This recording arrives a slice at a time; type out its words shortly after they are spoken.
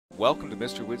Welcome to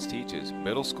Mr. Woods Teaches,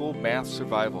 Middle School Math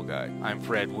Survival Guide. I'm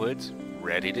Fred Woods,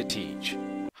 ready to teach.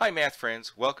 Hi math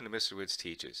friends, welcome to Mr. Woods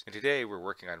Teaches. And today we're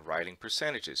working on writing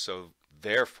percentages, so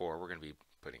therefore we're going to be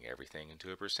putting everything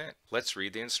into a percent. Let's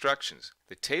read the instructions.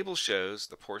 The table shows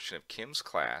the portion of Kim's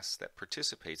class that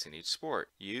participates in each sport.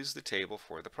 Use the table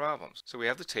for the problems. So we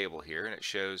have the table here and it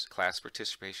shows class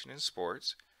participation in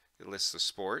sports. It lists the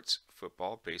sports,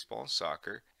 football, baseball, and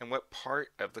soccer, and what part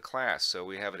of the class. So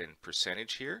we have it in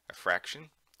percentage here, a fraction,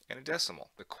 and a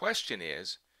decimal. The question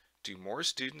is, do more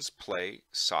students play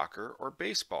soccer or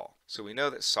baseball? So we know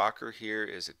that soccer here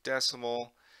is a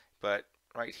decimal, but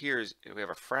right here is we have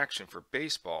a fraction for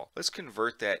baseball. Let's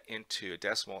convert that into a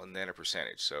decimal and then a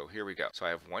percentage. So here we go. So I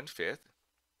have 1/5,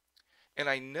 and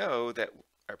I know that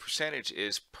a percentage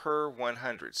is per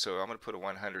 100, so I'm going to put a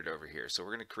 100 over here. So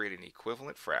we're going to create an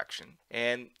equivalent fraction,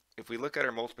 and if we look at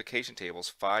our multiplication tables,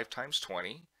 5 times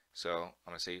 20, so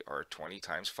I'm going to say our 20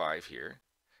 times 5 here.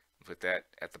 Put that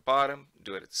at the bottom,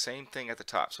 do it the same thing at the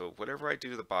top. So whatever I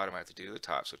do to the bottom, I have to do to the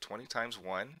top. So 20 times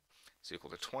 1 is equal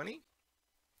to 20,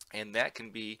 and that can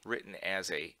be written as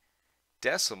a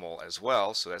decimal as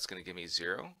well, so that's going to give me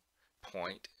 0.20.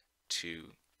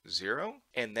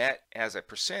 And that as a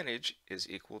percentage is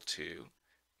equal to,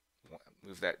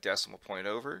 move that decimal point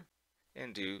over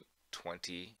and do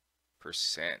 20%.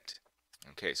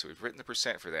 Okay, so we've written the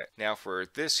percent for that. Now for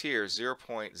this here,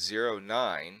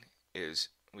 0.09 is,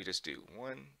 we just do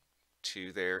 1,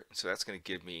 2 there, so that's going to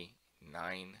give me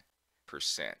 9%.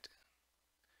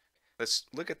 Let's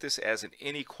look at this as an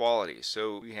inequality.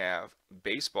 So we have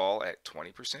baseball at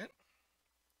 20%,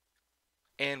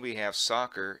 and we have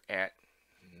soccer at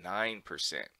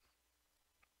 9%.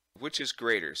 Which is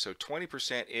greater? So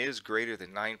 20% is greater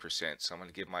than 9%, so I'm going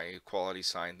to give my equality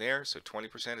sign there. So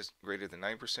 20% is greater than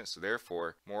 9%, so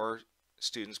therefore more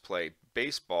students play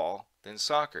baseball than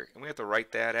soccer, and we have to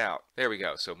write that out. There we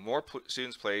go. So more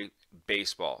students play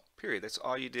baseball, period. That's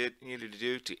all you needed to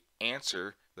do to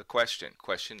answer the question.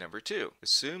 Question number 2.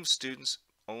 Assume students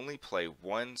only play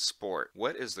one sport.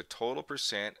 What is the total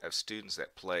percent of students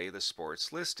that play the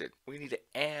sports listed? We need to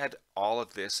add all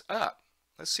of this up.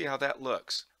 Let's see how that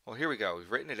looks. Well, here we go.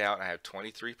 We've written it out. I have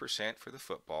 23% for the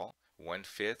football,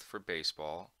 1/5 for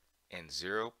baseball, and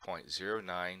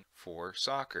 0.09 for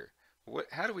soccer.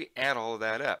 How do we add all of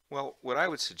that up? Well, what I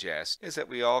would suggest is that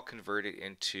we all convert it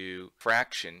into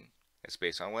fraction that's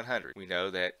based on 100. We know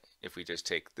that if we just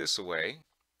take this away,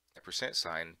 a percent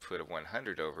sign, put a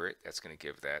 100 over it, that's going to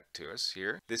give that to us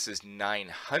here. This is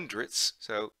 9/100ths,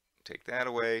 so take that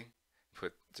away,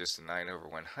 put just a 9 over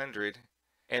 100,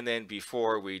 and then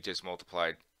before we just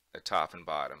multiplied the top and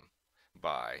bottom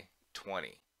by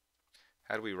 20.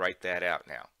 How do we write that out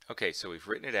now? Okay, so we've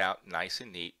written it out nice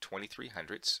and neat,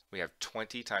 23/100ths. We have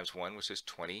 20 times 1, which is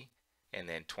 20, and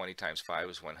then 20 times 5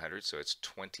 is 100, so it's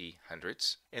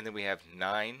 20/100ths. And then we have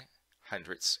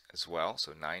 9/100ths as well,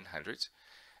 so 9/100ths.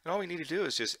 And all we need to do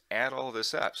is just add all of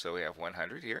this up. So we have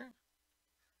 100 here.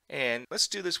 And let's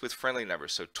do this with friendly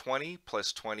numbers. So 20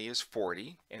 plus 20 is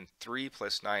 40, and 3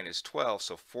 plus 9 is 12.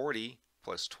 So 40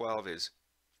 plus 12 is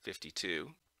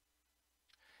 52.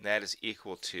 And that is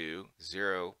equal to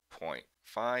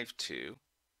 0.52.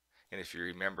 And if you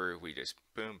remember, we just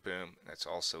boom, boom, that's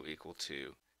also equal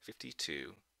to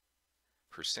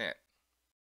 52%.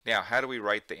 Now, how do we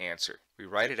write the answer? We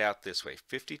write it out this way.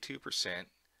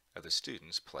 52% of the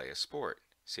students play a sport.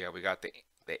 See how we got the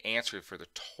answer for the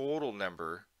total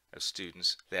number of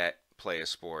students that play a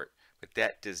sport, but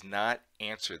that does not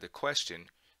answer the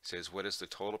question. It says what is the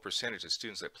total percentage of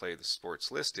students that play the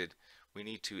sports listed? We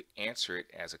need to answer it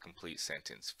as a complete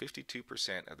sentence.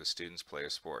 52% of the students play a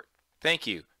sport. Thank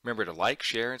you. Remember to like,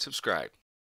 share, and subscribe.